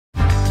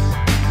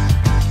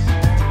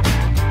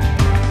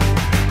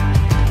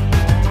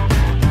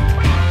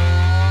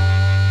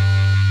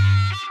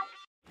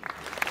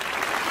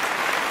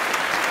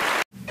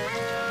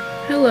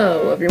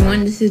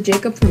everyone, this is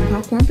Jacob from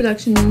Popcorn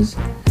Productions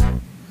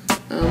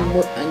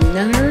with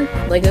another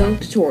LEGO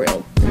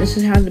tutorial. And this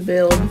is how to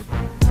build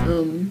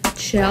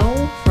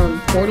Chell from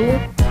Portal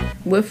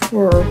with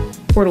her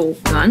portal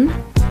gun.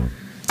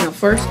 Now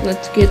first,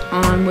 let's get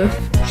on with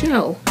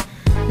Chell,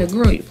 the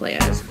girl you play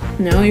as.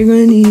 Now you're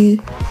going to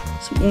need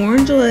some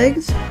orange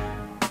legs,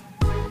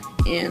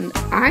 and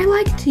I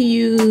like to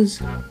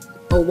use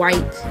a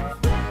white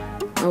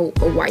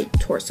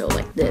torso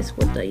like this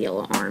with the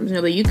yellow arms.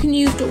 No, but you can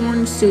use the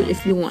orange suit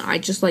if you want. I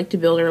just like to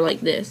build her like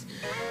this.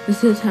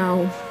 This is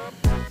how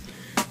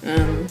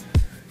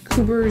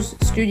Cooper's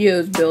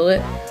Studios build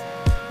it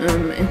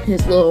in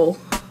his little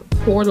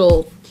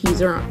portal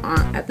teaser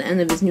at the end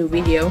of his new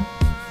video.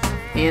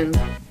 And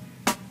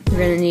you're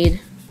gonna need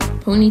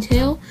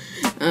ponytail.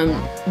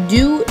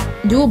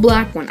 Do a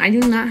black one. I do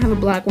not have a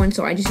black one,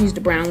 so I just used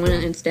a brown one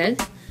instead.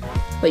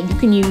 But you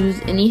can use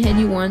any head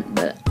you want,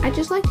 but I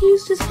just like to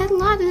use this head a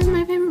lot. This is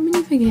my favorite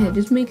minifigure head.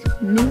 Just make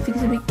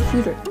minifigs a bit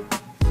cuter.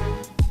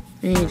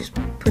 And you just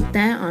put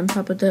that on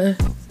top of the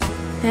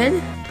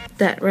head. Put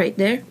that right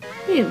there.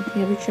 Bam, you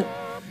have your Chell.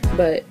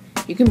 But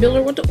you can build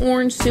her with the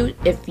orange suit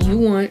if you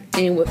want,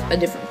 and with a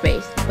different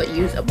face. But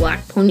use a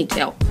black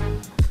ponytail.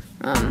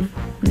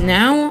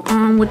 Now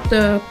on with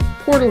the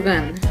portal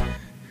gun.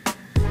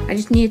 I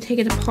just need to take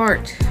it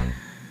apart.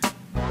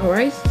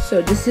 Alright,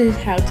 so this is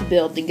how to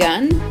build the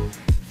gun.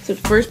 So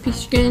the first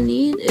piece you're going to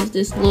need is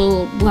this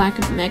little black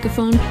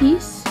megaphone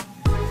piece.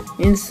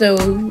 And so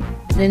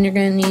then you're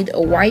going to need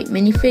a white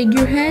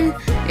minifigure head.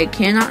 It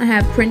cannot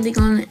have printing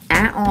on it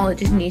at all. It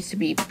just needs to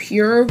be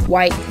pure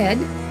white head.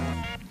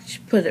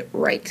 Just put it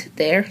right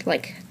there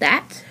like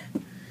that.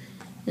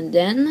 And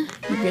then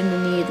you're going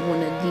to need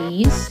one of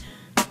these.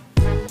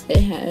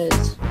 It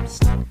has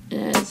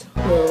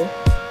little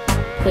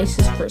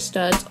places for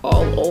studs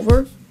all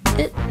over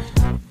it.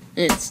 And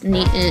it's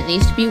neat, and it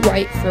needs to be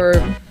white for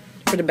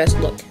the best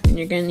look. And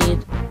you're gonna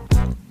need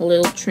a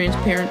little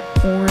transparent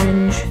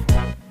orange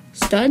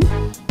stud.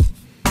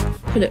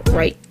 Put it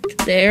right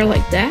there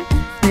like that.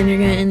 Then you're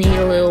gonna need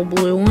a little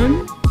blue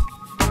one.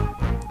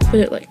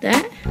 Put it like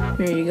that.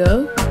 There you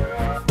go.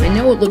 I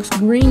know it looks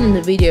green in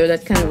the video.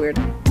 That's kind of weird.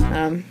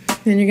 Then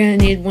you're gonna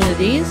need one of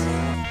these.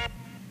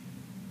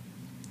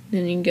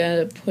 Then you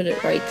gotta put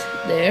it right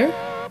there,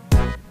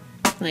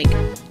 like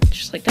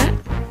just like that.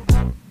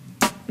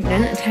 And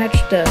then attach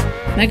the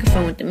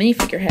megaphone with the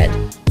minifigure head,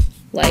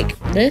 like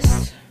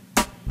this,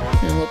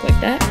 and it'll look like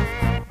that.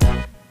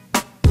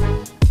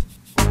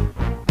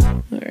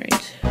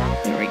 Alright,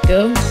 there we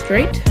go,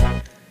 straight.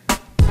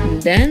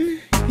 And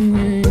then you're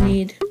gonna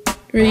need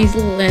these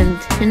little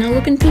antenna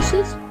looking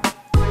pieces.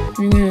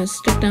 You're gonna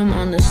stick them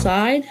on the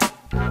side,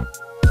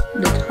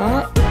 the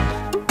top,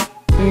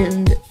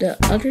 and the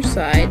other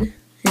side.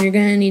 And you're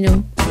gonna need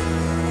them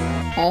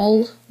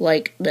all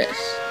like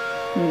this.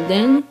 And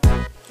then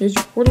there's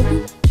your portal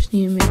gun. Just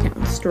need to make that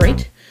one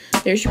straight.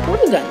 There's your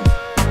portal gun.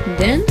 And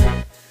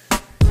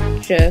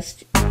then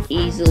just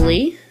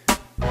easily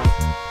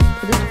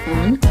put it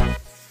on.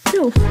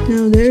 So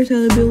now there's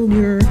how to build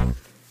your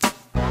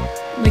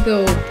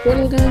LEGO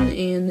portal gun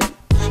and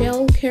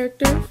Chell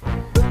character.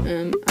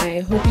 I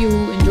hope you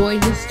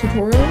enjoyed this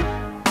tutorial.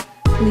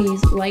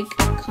 Please like,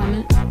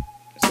 comment,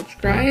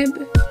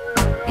 subscribe,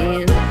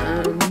 and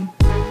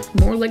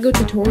more LEGO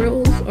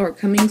tutorials are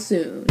coming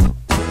soon.